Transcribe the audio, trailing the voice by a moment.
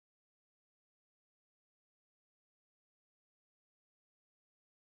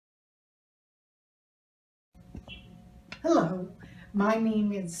Hello, my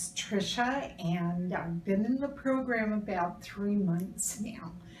name is Tricia and I've been in the program about 3 months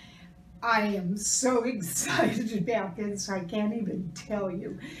now. I am so excited about this, I can't even tell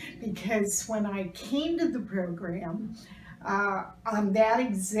you, because when I came to the program, on that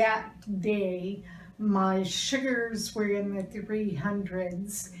exact day, my sugars were in the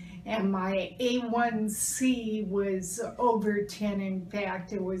 300s and my A1C was over 10. In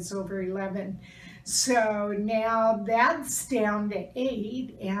fact, it was over 11. So now that's down to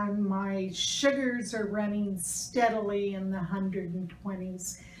 8 and my sugars are running steadily in the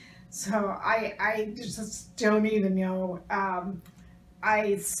 120s. So I just don't even know.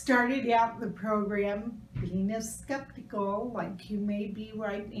 I started out the program being a skeptical, like you may be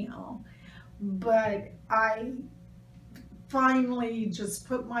right now, but I finally just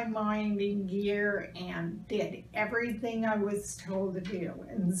put my mind in gear and did everything I was told to do.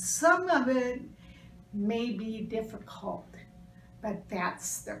 And some of it may be difficult, but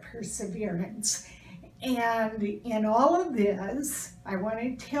that's the perseverance. And in all of this, I want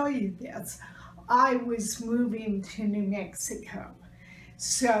to tell you this, I was moving to New Mexico.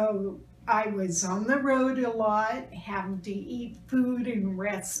 So I was on the road a lot, having to eat food in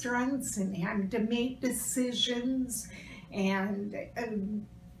restaurants and having to make decisions,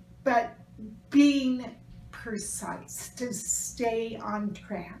 but being precise to stay on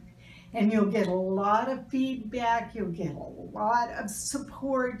track. And you'll get a lot of feedback, you'll get a lot of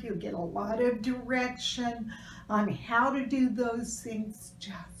support, you'll get a lot of direction on how to do those things.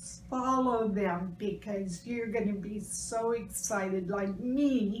 Just follow them because you're going to be so excited, like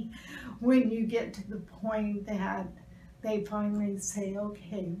me, when you get to the point that they finally say,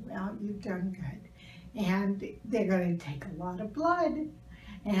 okay, well, you've done good. And they're going to take a lot of blood.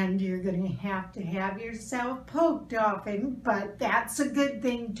 And you're going to have yourself poked often, but that's a good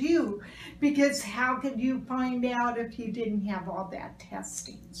thing too, because how could you find out if you didn't have all that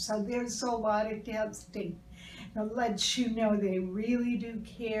testing? So there's a lot of testing that lets you know they really do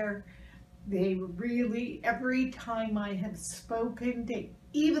care. They really, every time I have spoken to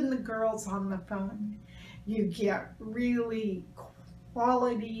even the girls on the phone, you get really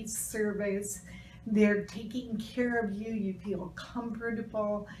quality service. They're taking care of you, you feel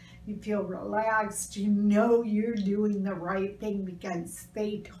comfortable, you feel relaxed, you know you're doing the right thing because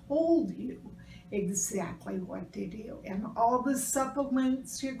they told you exactly what to do. And all the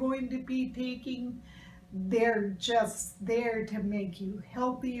supplements you're going to be taking, they're just there to make you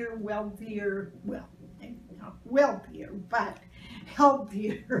healthier, wealthier, well, not wealthier, but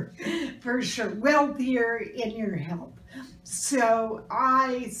healthier for sure, wealthier in your health. So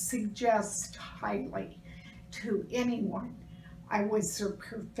I suggest highly to anyone. I was a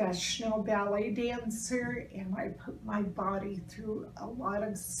professional ballet dancer and I put my body through a lot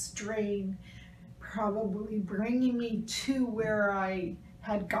of strain, probably bringing me to where I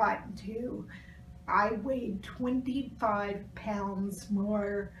had gotten to. I weighed 25 pounds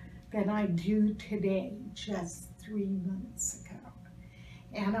more than I do today, just 3 months ago.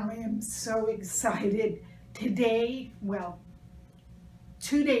 And I am so excited. Today, well,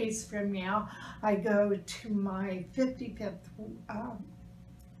 2 days from now, I go to my 55th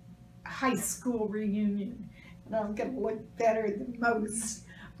high school reunion. And I'm going to look better than most,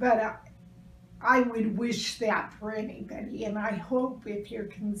 but I would wish that for anybody. And I hope if you're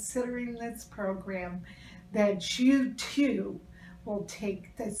considering this program that you too will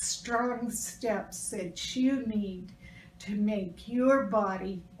take the strong steps that you need to make your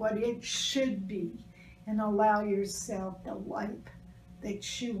body what it should be and allow yourself the life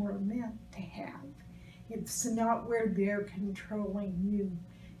that you were meant to have. It's not where they're controlling you,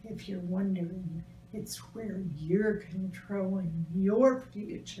 if you're wondering. It's where you're controlling your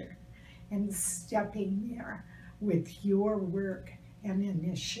future and stepping there with your work and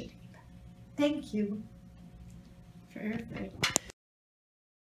initiative. Thank you. Perfect.